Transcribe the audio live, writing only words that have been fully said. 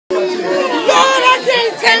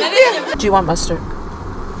Do you want mustard?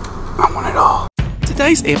 I want it all.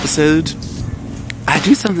 Today's episode, I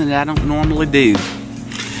do something that I don't normally do.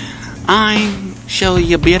 I show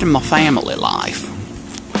you a bit of my family life.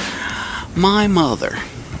 My mother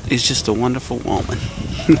is just a wonderful woman.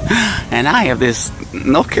 And I have this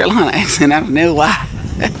North Carolina accent, I don't know why.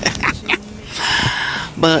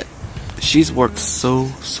 But she's worked so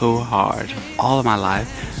hard all of my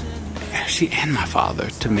life, she and my father,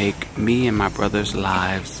 to make me and my brother's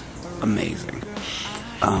lives amazing.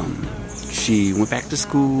 She went back to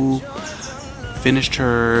school, finished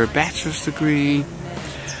her bachelor's degree,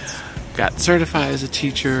 got certified as a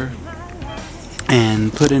teacher,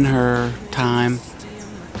 and put in her time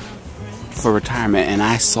for retirement. And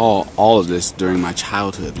I saw all of this during my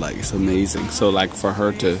childhood. Like, it's amazing. So like, for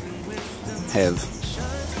her to have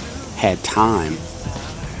had time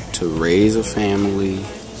to raise a family,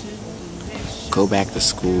 go back to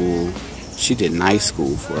school. She did night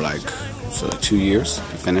school for like 2 years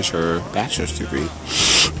to finish her bachelor's degree,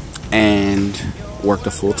 and worked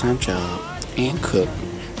a full-time job, and cooked,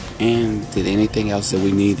 and did anything else that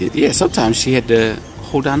we needed. Yeah, sometimes she had to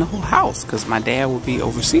hold down the whole house because my dad would be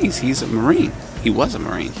overseas. He's a Marine. He was a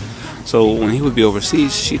Marine. So when he would be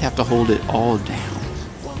overseas, she'd have to hold it all down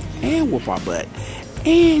and whoop our butt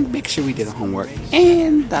and make sure we did our homework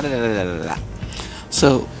and da da da da da da.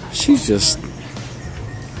 So she's just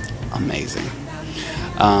amazing.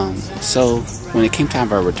 So when it came time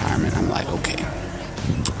for retirement, I'm like, okay,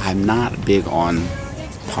 I'm not big on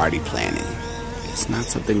party planning. It's not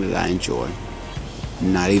something that I enjoy.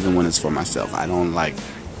 Not even when it's for myself. I don't like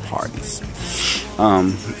parties.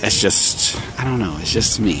 It's just, I don't know, it's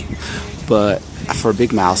just me. But for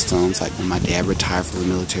big milestones, like when my dad retired from the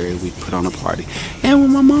military, we'd put on a party. And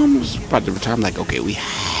when my mom was about to retire, I'm like, okay, we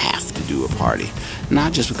have to do a party.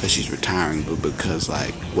 Not just because she's retiring, but because,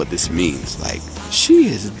 like, what this means. Like, she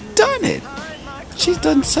has done it. She's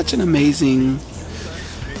done such an amazing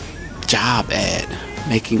job at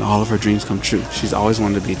making all of her dreams come true. She's always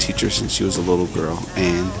wanted to be a teacher since she was a little girl,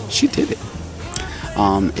 and she did it.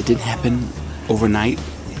 It didn't happen overnight.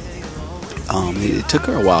 It took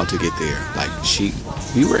her a while to get there. Like,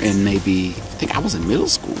 we were in maybe, I think I was in middle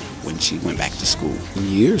school when she went back to school.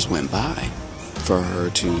 Years went by for her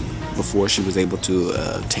before she was able to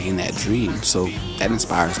attain that dream. So that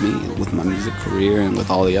inspires me with my music career and with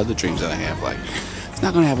all the other dreams that I have. Like, it's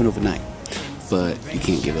not going to happen overnight, but you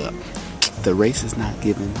can't give up. The race is not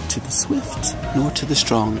given to the swift nor to the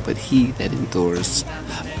strong, but he that endures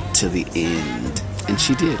to the end. And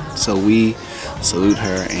she did. So we salute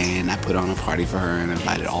her, and I put on a party for her and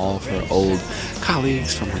invited all of her old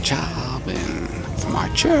colleagues from her job and from our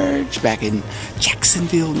church back in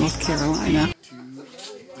Jacksonville, North Carolina.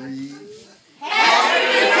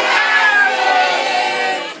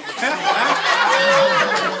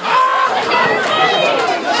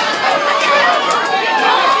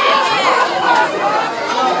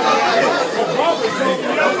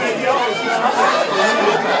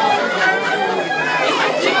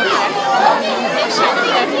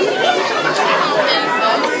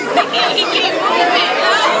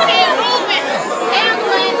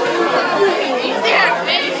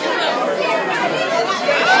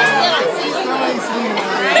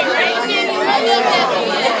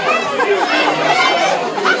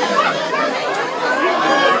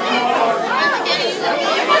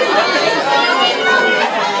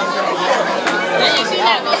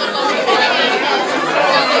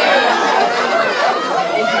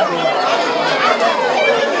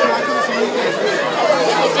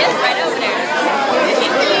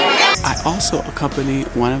 I also accompany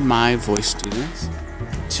one of my voice students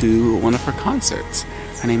to one of her concerts.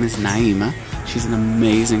 Her name is Naimah. She's an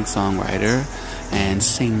amazing songwriter and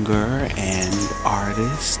singer and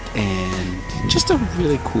artist and just a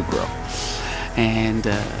really cool girl. And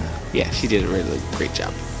yeah, she did a really great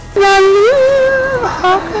job. My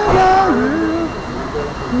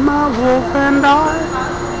wolf and I.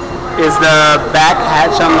 Is the back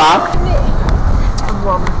hatch unlocked?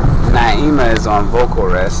 Naimah is on vocal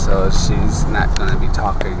rest, so she's not going to be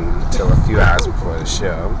talking until a few hours before the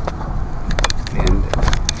show. And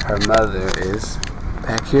her mother is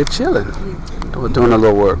back here chilling. We're doing a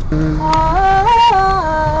little work.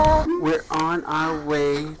 We're on our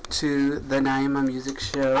way to the Naimah music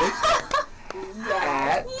show.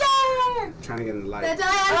 At, trying to get in the light. The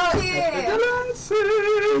dancing!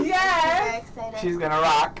 Yes! She's going to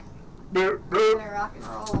rock. We're gonna rock and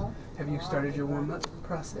roll. Have you started your warm-up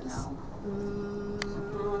process? No.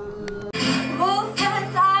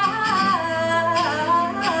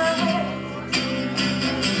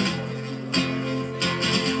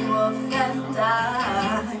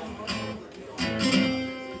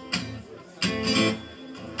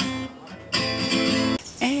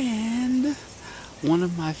 one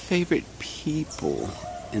of my favorite people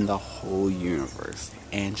in the whole universe,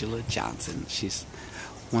 Angela Johnson. She's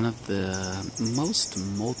one of the most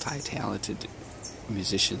multi-talented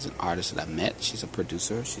musicians and artists that I've met. She's a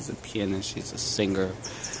producer, she's a pianist, she's a singer,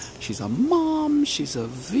 she's a mom, she's a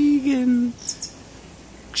vegan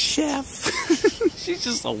chef. She's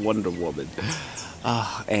just a Wonder Woman.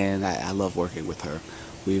 And I love working with her.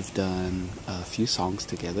 We've done a few songs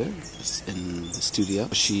together in the studio.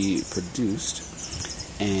 She produced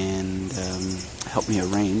and helped me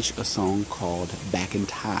arrange a song called Back in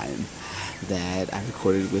Time that I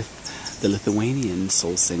recorded with the Lithuanian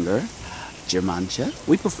soul singer Germancha.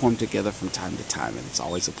 We perform together from time to time, and it's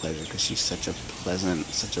always a pleasure because she's such a pleasant,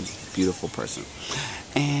 such a beautiful person.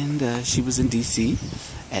 And she was in DC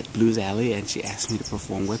at Blues Alley, and she asked me to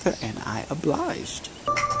perform with her, and I obliged.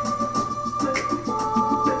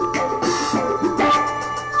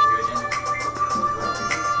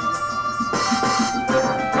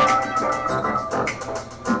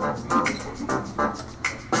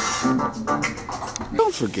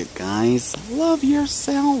 Don't forget, guys, love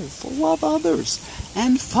yourself, love others,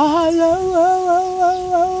 and follow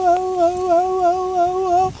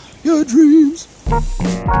your dreams.